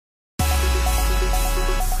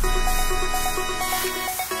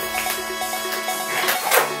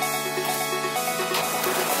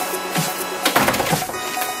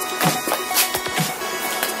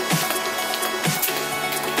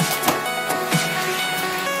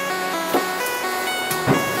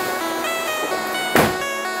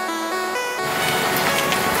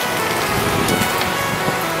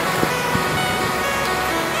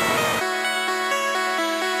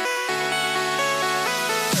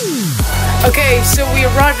Okay, so we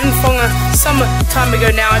arrived in Whangamata some time ago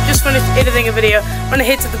now. I've just finished editing a video. I'm gonna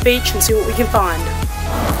head to the beach and see what we can find.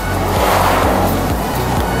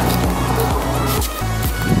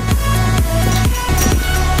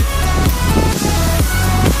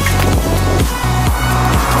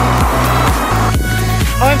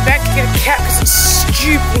 I went back to get a cap because it's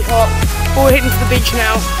stupidly hot. But we're heading to the beach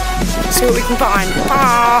now. See what we can find.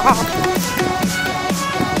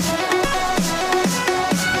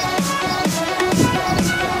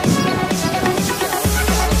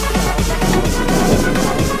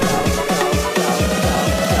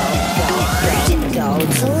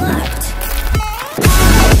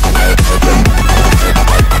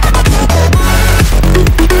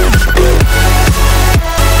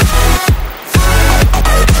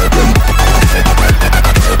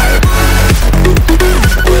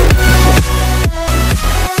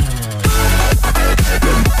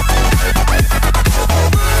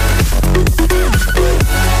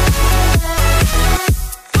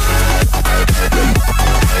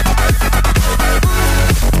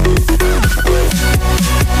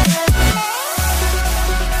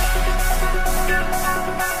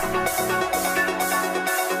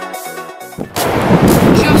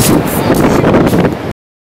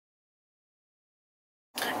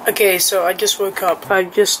 Okay, so I just woke up. I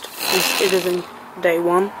just was editing day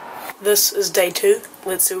 1. This is day 2.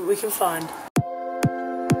 Let's see what we can find.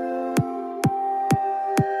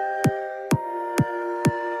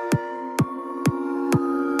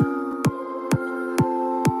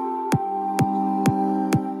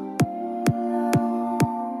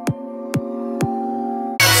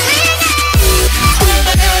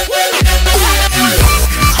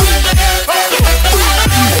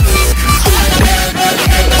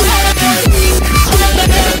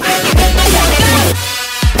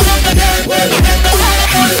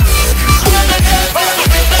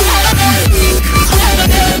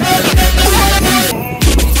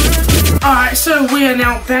 Alright, so we are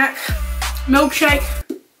now back. Milkshake.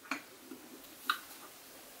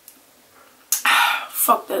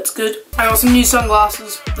 Fuck, that's good. I got some new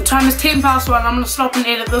sunglasses. The time is 10 past 1. I'm gonna stop and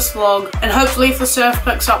edit this vlog. And hopefully if the surf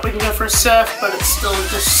picks up, we can go for a surf, but it's still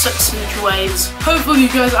just 6-inch waves. Hopefully you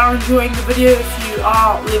guys are enjoying the video. If you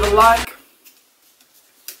are, leave a like.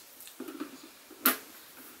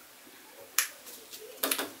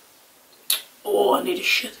 Oh, I need a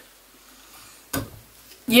shit.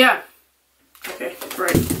 Yeah. Okay,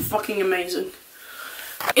 great. Fucking amazing.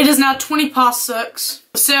 It is now 20 past 6.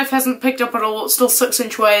 The surf hasn't picked up at all. It's still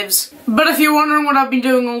 6-inch waves. But if you're wondering what I've been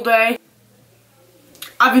doing all day,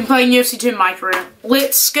 I've been playing UFC 2 in my career.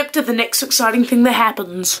 Let's skip to the next exciting thing that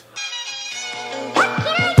happens.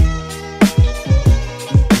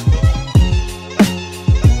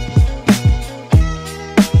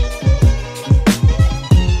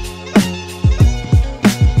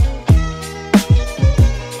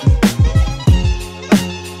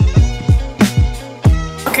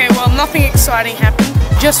 Nothing exciting happened.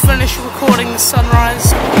 Just finished recording the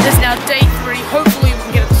sunrise. It is now day 3. Hopefully we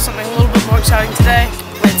can get into something a little bit more exciting today.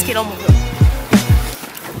 Let's get on with it.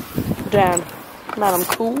 Damn. Man, I'm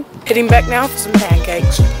cool. Heading back now for some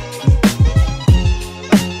pancakes.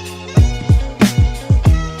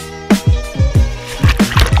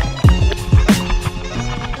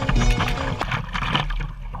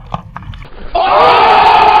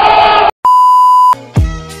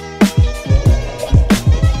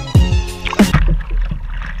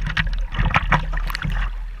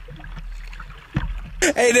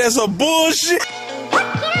 Hey, that's some bullshit.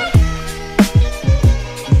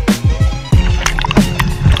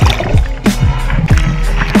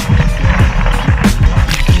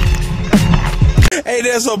 Hey,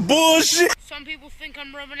 that's some bullshit. Some people think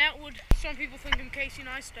I'm Robin Atwood. Some people think I'm Casey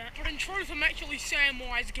Neistat. But in truth, I'm actually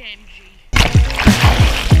Samwise Gamgee.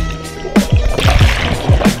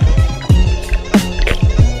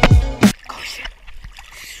 Oh shit.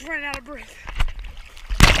 Just ran out of breath.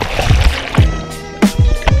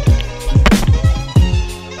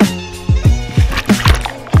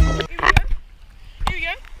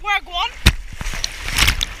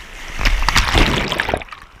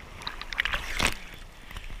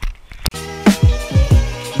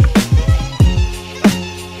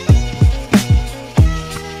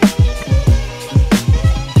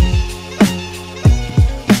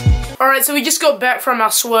 Alright, so we just got back from our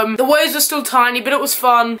swim. The waves are still tiny, but it was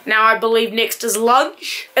fun. Now I believe next is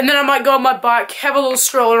lunch. And then I might go on my bike, have a little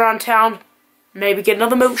stroll around town. Maybe get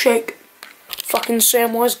another milkshake. Fucking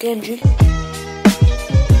Samwise Gamgee.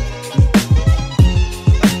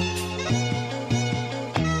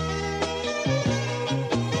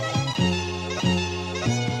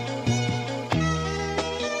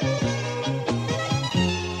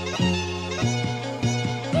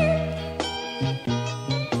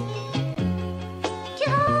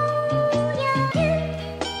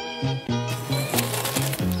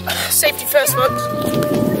 Safety first, folks.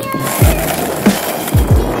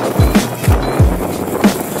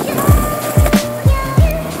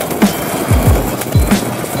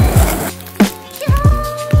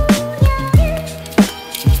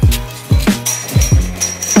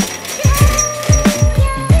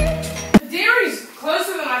 The dairy's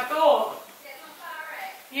closer than I thought.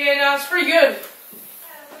 Yeah, no, it's pretty good.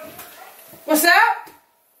 What's that?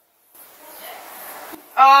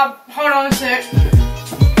 Hold on a sec.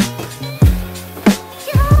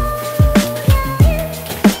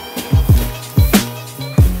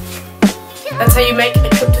 That's how you make a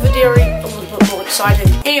trip to the dairy a little bit more exciting.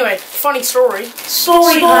 Anyway, funny story.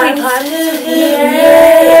 Story time.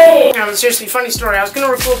 Yay! No, but seriously, funny story. I was going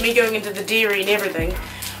to record me going into the dairy and everything,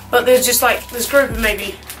 but there's just like this group of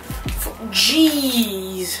maybe...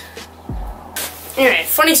 Jeez. Anyway,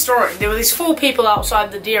 funny story. There were these 4 people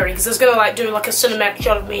outside the dairy because I was going to like do like a cinematic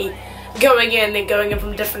shot of me going in, then going in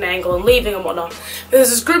from a different angle and leaving and whatnot.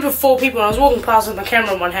 There's this group of 4 people and I was walking past with my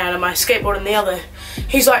camera in one hand and my skateboard in the other.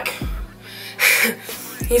 He's like,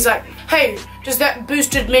 hey, does that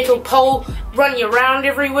boosted metal pole run you around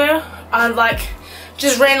everywhere? I'm like,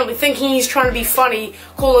 just randomly thinking he's trying to be funny,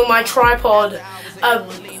 calling my tripod a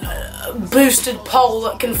boosted pole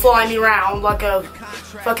that can fly me around like a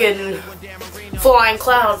fucking flying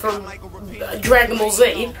cloud from Dragon Ball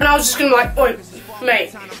Z. And I was just gonna be like, oi,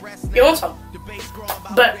 mate, you want some?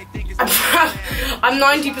 But I'm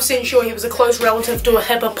 90% sure he was a close relative to a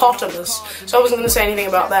hippopotamus, so I wasn't gonna say anything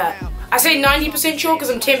about that. I say 90% sure because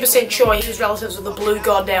I'm 10% sure he was relatives with a blue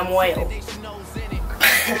goddamn whale.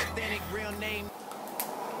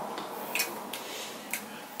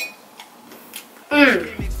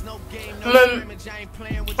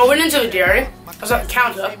 I went into the dairy, I was at the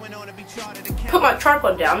counter, put my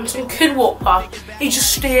tripod down, some kid walked past, he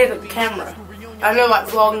just stared at the camera. I know like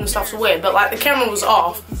vlogging and stuff's weird, but like the camera was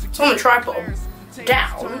off, it's on the tripod,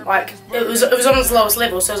 down, like it was on its lowest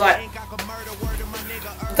level, so it was like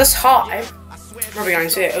this high, probably going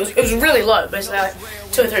to see it, it was really low, basically like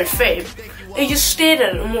 2 or 3 feet. He just stared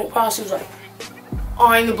at it and walked past, he was like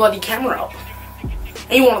eyeing the bloody camera up.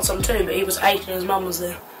 He wanted some too, but he was 8 and his mum was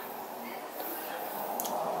there.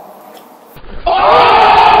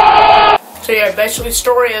 So yeah, basically the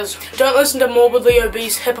story is, don't listen to morbidly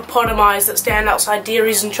obese hippopotami that stand outside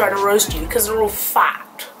dairies and try to roast you, because they're all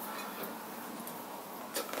fat.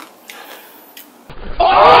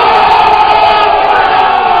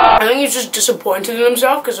 I think he's just disappointed in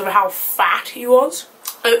himself because of how fat he was.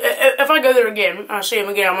 If I go there again, and I see him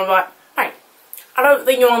again, I'm gonna be like, hey, I don't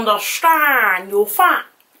think you understand, you're fat.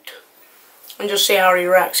 And just see how he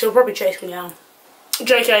reacts. He'll probably chase me down.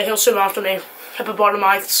 JK, he'll swim after me.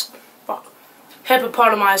 Hippopotami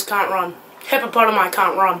can't run. Hippopotami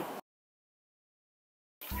can't run.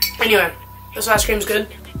 Anyway, this ice cream's good.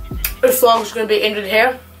 This vlog's going to be ended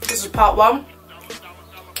here. This is part 1.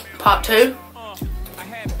 Part 2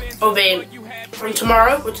 will be from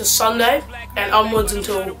tomorrow, which is Sunday, and onwards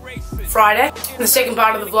until Friday. And the second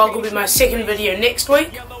part of the vlog will be my second video next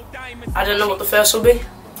week. I don't know what the first will be.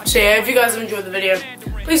 So yeah, if you guys have enjoyed the video,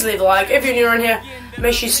 please leave a like. If you're new around here,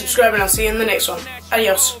 make sure you subscribe and I'll see you in the next one.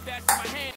 Adios.